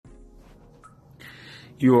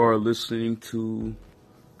You are listening to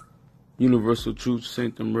Universal Truth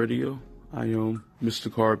Sanctum Radio. I am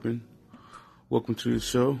Mr. Carbon. Welcome to the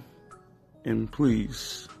show, and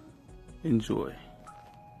please enjoy.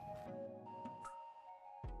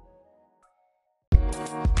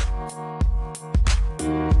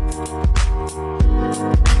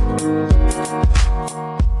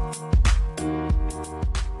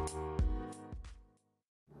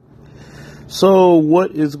 So,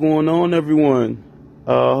 what is going on, everyone?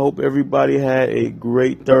 Hope everybody had a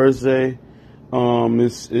great Thursday.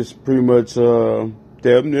 It's pretty much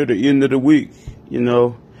damn near the end of the week. I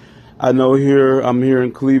know I'm here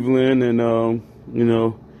in Cleveland, and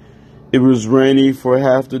it was rainy for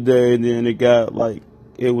half the day, and then it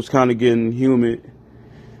was kind of getting humid.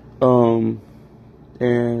 And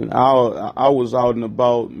I was out and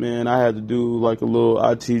about, man. I had to do like a little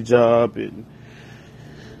IT job and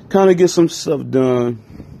kind of get some stuff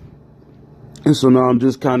done. And so now I'm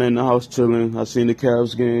just kind of in the house chilling. I seen the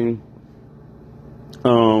Cavs game.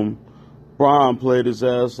 Brian played his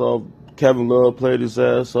ass off. Kevin Love played his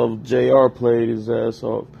ass off. JR played his ass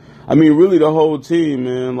off. I mean, really the whole team,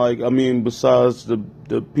 man. Besides the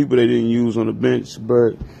people they didn't use on the bench.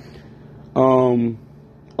 But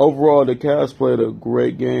overall, the Cavs played a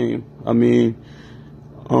great game. I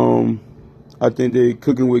think they're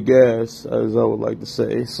cooking with gas, as I would like to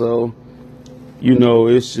say. So,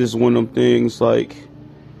 it's just one of them things like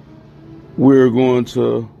we're going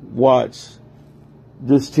to watch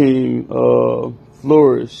this team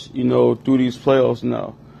flourish, through these playoffs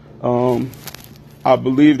now. I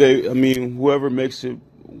believe whoever makes it,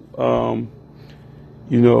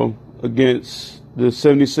 against the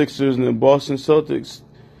 76ers and the Boston Celtics,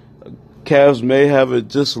 Cavs may have it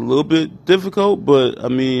just a little bit difficult, but,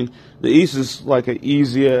 the East is like an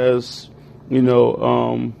easy as,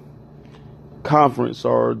 conference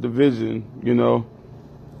or division,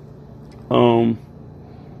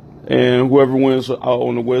 and whoever wins out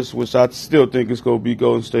on the West, which I still think is going to be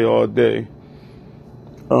Golden State all day,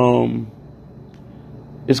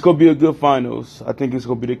 it's going to be a good finals. I think it's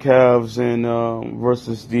going to be the Cavs and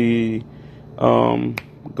versus the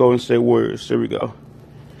Golden State Warriors. There we go.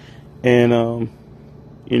 And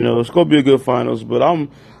it's going to be a good finals. But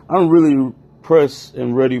I'm really pressed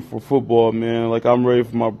and ready for football, man. Like, I'm ready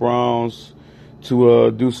for my Browns to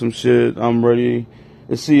do some shit. I'm ready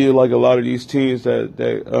to see like a lot of these teams that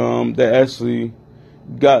actually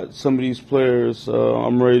got some of these players.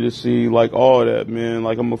 I'm ready to see like all that, man.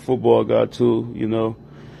 Like, I'm a football guy too,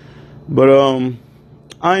 But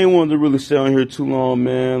I ain't wanted to really stay on here too long,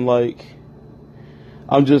 man. Like,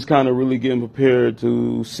 I'm just kind of really getting prepared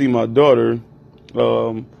to see my daughter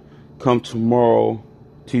come tomorrow,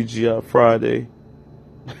 TGI Friday.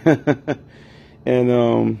 And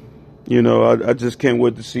I just can't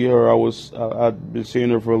wait to see her. I've been seeing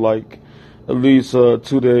her for like at least 2 or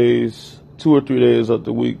 3 days of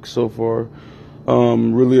the week so far.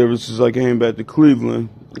 Really ever since I came back to Cleveland,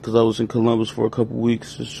 because I was in Columbus for a couple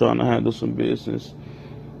weeks just trying to handle some business.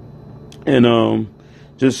 And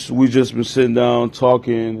we just been sitting down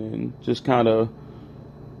talking and just kind of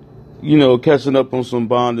catching up on some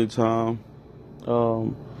bonding time.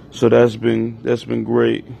 So that's been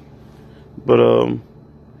great. But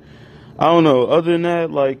I don't know. Other than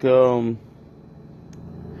that, like,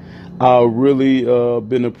 I really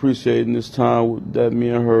been appreciating this time that me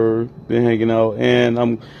and her been hanging out,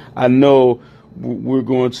 and I know we're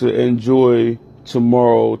going to enjoy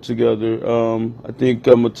tomorrow together. I think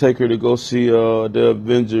I'm gonna take her to go see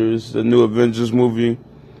the new Avengers movie.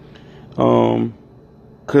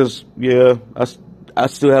 'Cause I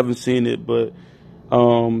still haven't seen it, but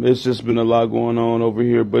it's just been a lot going on over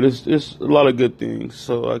here, but it's a lot of good things,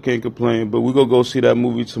 so I can't complain. But we're gonna go see that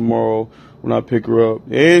movie tomorrow when I pick her up,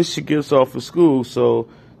 and she gets off of school, so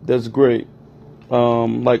that's great.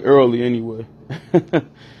 Like early anyway.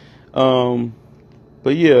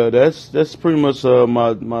 But yeah, that's pretty much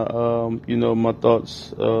my my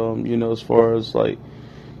thoughts. As far as like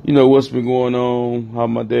what's been going on, how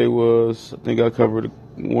my day was. I think I covered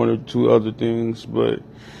one or two other things, but.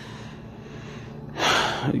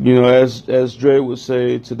 As Dre would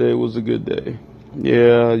say, today was a good day.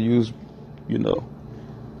 Yeah, I use,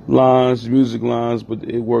 music lines, but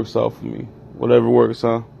it works out for me. Whatever works,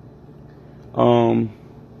 huh?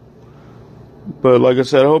 But like I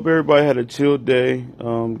said, I hope everybody had a chill day.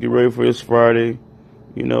 Get ready for this Friday.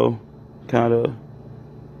 Kind of,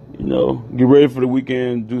 get ready for the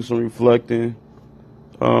weekend, do some reflecting.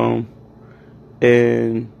 And,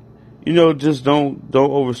 just don't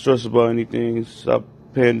overstress about anything. Stop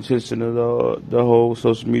paying attention to the whole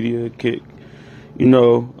social media kick,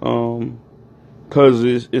 because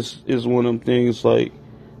it's one of them things like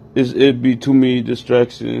it'd be too many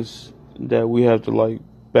distractions that we have to like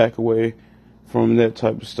back away from that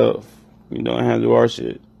type of stuff, and handle our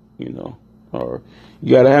shit, or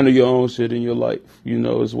you gotta handle your own shit in your life,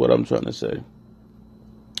 is what I'm trying to say.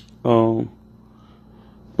 Um,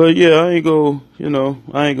 but yeah, I ain't go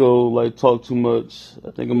like talk too much.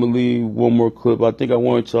 I think I'm gonna leave one more clip. I think I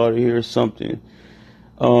want y'all to hear something,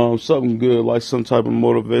 something good, like some type of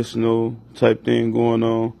motivational type thing going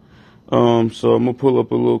on. So I'm gonna pull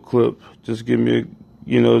up a little clip. Just give me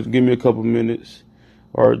a couple minutes,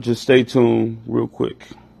 or just stay tuned real quick.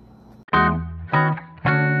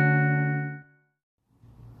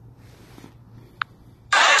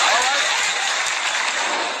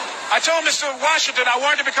 I told Mr. Washington I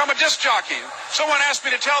wanted to become a disc jockey. Someone asked me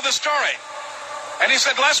to tell this story. And he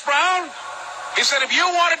said, Les Brown, he said, if you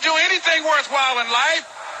want to do anything worthwhile in life,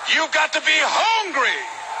 you've got to be hungry.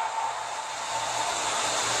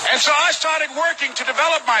 And so I started working to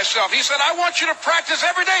develop myself. He said, I want you to practice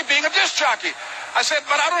every day being a disc jockey. I said,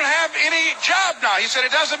 but I don't have any job now. He said,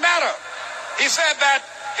 it doesn't matter. He said that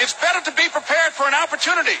it's better to be prepared for an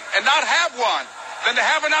opportunity and not have one than to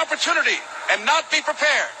have an opportunity and not be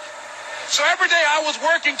prepared. So every day I was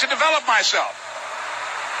working to develop myself.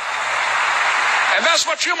 And that's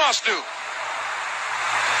what you must do.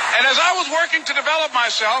 And as I was working to develop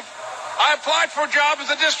myself, I applied for a job as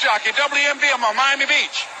a disc jockey, WMBM on Miami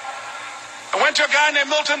Beach. I went to a guy named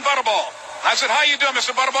Milton Butterball. I said, how you doing,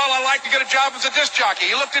 Mr. Butterball? I'd like to get a job as a disc jockey.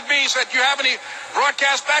 He looked at me, he said, do you have any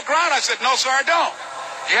broadcast background? I said, no, sir, I don't.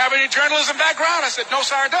 Do you have any journalism background? I said, no,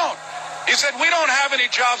 sir, I don't. He said, we don't have any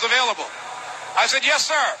jobs available. I said, yes,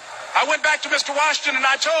 sir. I went back to Mr. Washington and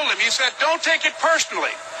I told him, he said, don't take it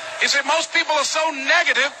personally. He said, most people are so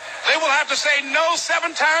negative, they will have to say no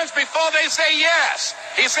 7 times before they say yes.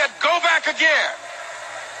 He said, go back again.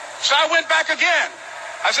 So I went back again.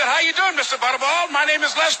 I said, how you doing, Mr. Butterball? My name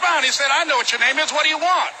is Les Brown. He said, I know what your name is. What do you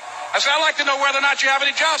want? I said, I'd like to know whether or not you have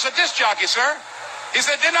any jobs as a disc jockey, sir. He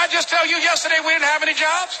said, didn't I just tell you yesterday we didn't have any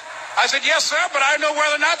jobs? I said, yes, sir, but I know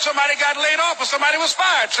whether or not somebody got laid off or somebody was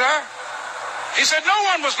fired, sir. He said, no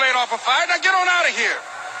one was laid off or fired. Now get on out of here.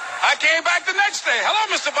 I came back the next day. Hello,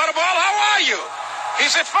 Mr. Butterball. How are you? He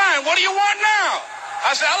said, fine. What do you want now?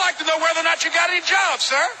 I said, I'd like to know whether or not you got any jobs,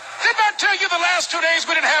 sir. Didn't I tell you the last 2 days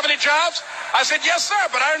we didn't have any jobs? I said, yes, sir,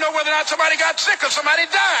 but I don't know whether or not somebody got sick or somebody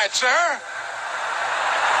died, sir.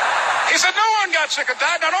 He said, no one got sick or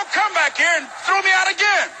died. Now don't come back here and throw me out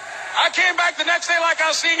again. I came back the next day like I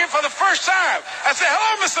was seeing you for the first time. I said,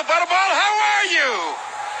 hello, Mr. Butterball. How are you?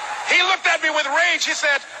 He looked at me with rage. He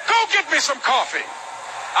said, go get me some coffee.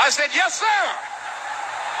 I said, yes, sir.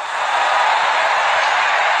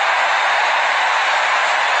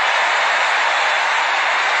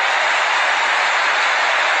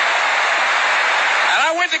 And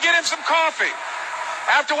I went to get him some coffee.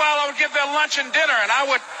 After a while, I would give them lunch and dinner, and I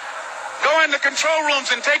would go in the control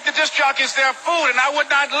rooms and take the disc jockeys their food, and I would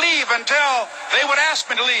not leave until they would ask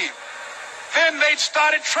me to leave. Then they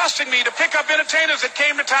started trusting me to pick up entertainers that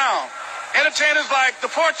came to town. Entertainers like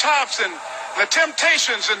the Four Tops and the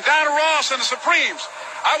Temptations and Diana Ross and the Supremes.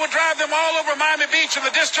 I would drive them all over Miami Beach in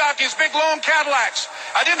the disc jockeys' big long Cadillacs.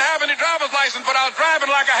 I didn't have any driver's license, but I was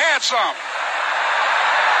driving like I had some.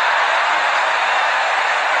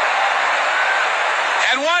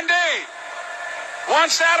 And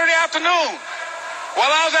one Saturday afternoon,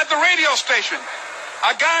 while I was at the radio station,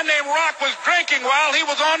 a guy named Rock was drinking while he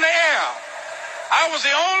was on the air. I was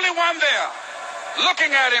the only one there,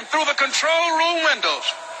 looking at him through the control room windows,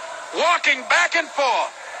 walking back and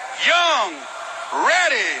forth, young,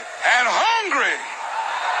 ready, and hungry.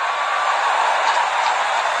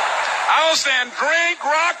 I was saying, drink,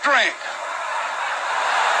 Rock, drink.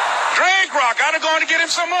 Drink, Rock. I'd have gone to get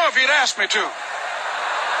him some more if he'd asked me to.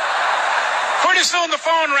 Pretty soon the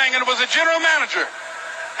phone rang, and it was the general manager.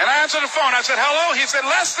 And I answered the phone. I said, hello? He said,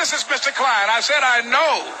 Les, this is Mr. Klein. I said, I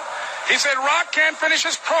know. He said, Rock can't finish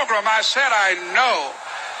his program. I said, I know.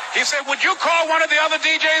 He said, would you call one of the other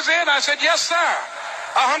DJs in? I said, yes, sir.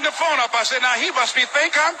 I hung the phone up. I said, now he must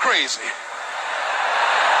think I'm crazy.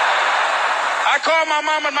 I called my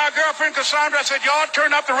mom and my girlfriend, Cassandra. I said, y'all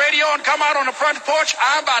turn up the radio and come out on the front porch.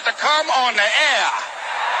 I'm about to come on the air.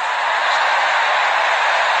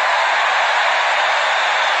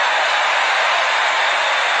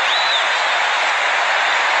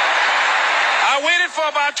 I waited for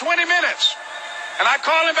about 20 minutes. And I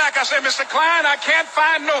called him back. I said, Mr. Klein, I can't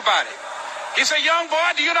find nobody. He said, young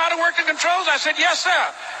boy, do you know how to work the controls? I said, yes, sir.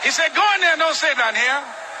 He said, go in there and don't say nothing here.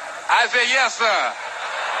 I said, yes, sir.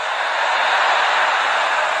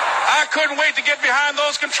 I couldn't wait to get behind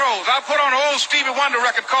those controls. I put on an old Stevie Wonder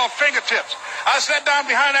record called Fingertips. I sat down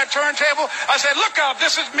behind that turntable. I said, look out,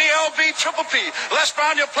 this is me, LV Triple P. Les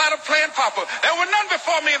Brown, your platter playing papa. There were none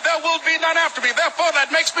before me, and there will be none after me. Therefore,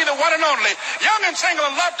 that makes me the one and only. Young and single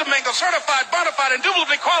and love to mingle, certified, bona fide,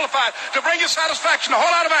 indubitably qualified to bring you satisfaction, a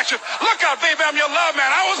whole lot of action. Look out, baby, I'm your love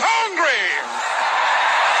man. I was hungry.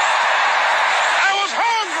 I was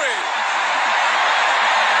hungry.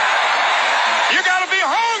 You gotta be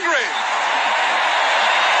hungry.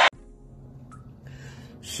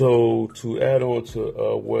 So to add on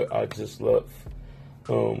to what I just left,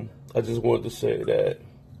 I just wanted to say that,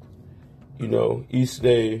 you know, each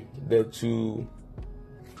day that you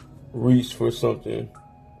reach for something,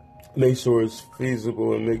 make sure it's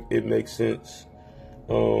feasible and it makes sense.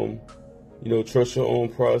 You know, trust your own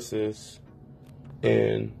process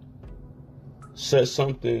and set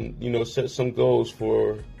something, you know, set some goals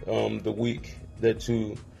for the week that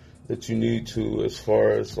you need to, as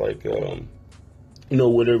far as like you know,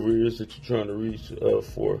 whatever it is that you're trying to reach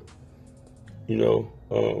for, you know,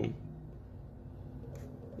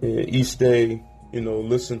 and each day, you know,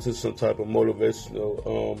 listen to some type of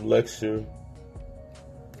motivational lecture,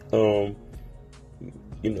 you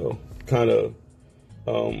know, kind of,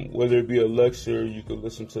 whether it be a lecture, you could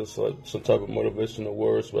listen to some type of motivational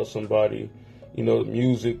words by somebody. You know,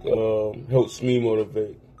 music helps me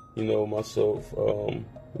motivate, you know, myself,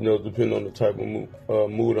 you know, depending on the type of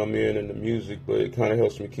mood I'm in and the music, but it kind of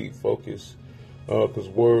helps me keep focused, because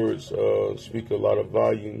words speak a lot of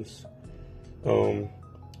volumes. And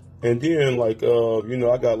then, like, you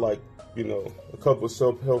know, I got, like, you know, a couple of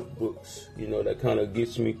self-help books, you know, that kind of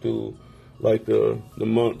gets me through, like, the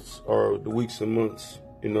months or the weeks and months,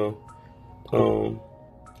 you know,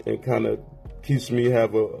 and kind of keeps me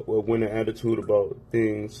have a winning attitude about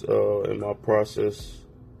things in my process.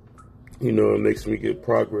 You know, it makes me get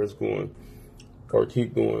progress going or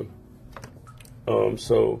keep going.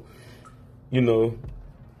 So, you know,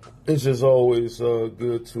 it's just always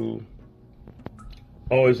good to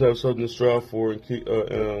always have something to strive for and keep,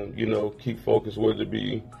 you know, keep focused, whether it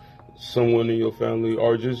be someone in your family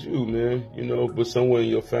or just you, man, you know, but someone in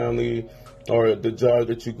your family or the job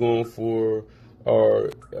that you're going for, or,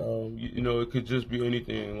 you know, it could just be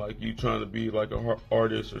anything, like you trying to be like an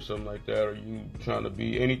artist or something like that, or you trying to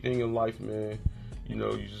be anything in life, man. You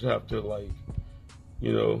know, you just have to, like,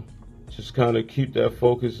 you know, just kind of keep that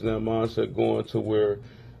focus and that mindset going to where,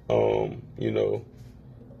 you know,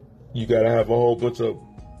 you got to have a whole bunch of,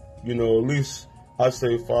 you know, at least I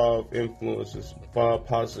say 5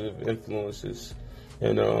 positive influences.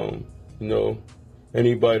 And, you know,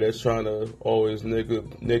 anybody that's trying to always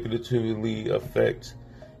negatively affect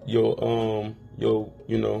your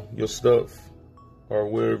you know, your stuff or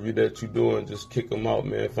wherever that you're doing, just kick them out,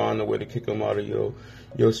 man. Find a way to kick them out of your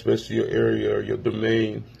especially your area or your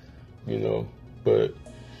domain, you know. But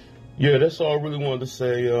yeah, that's all I really wanted to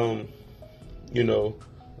say. You know,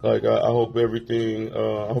 like I hope everything.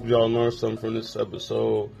 I hope y'all learned something from this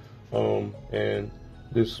episode. And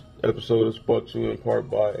this episode is brought to you in part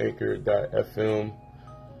by Anchor.fm.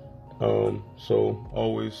 So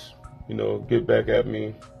always, you know, get back at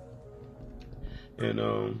me. And,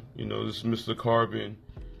 you know, this is Mr. Carbon,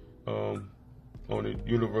 on the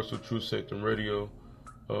Universal Truth Sector Radio.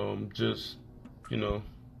 Just, you know,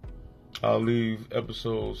 I'll leave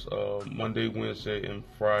episodes, Monday, Wednesday, and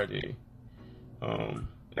Friday,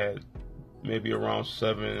 at maybe around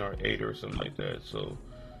 7 or 8 or something like that. So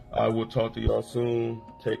I will talk to y'all soon.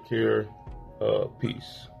 Take care.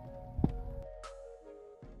 Peace.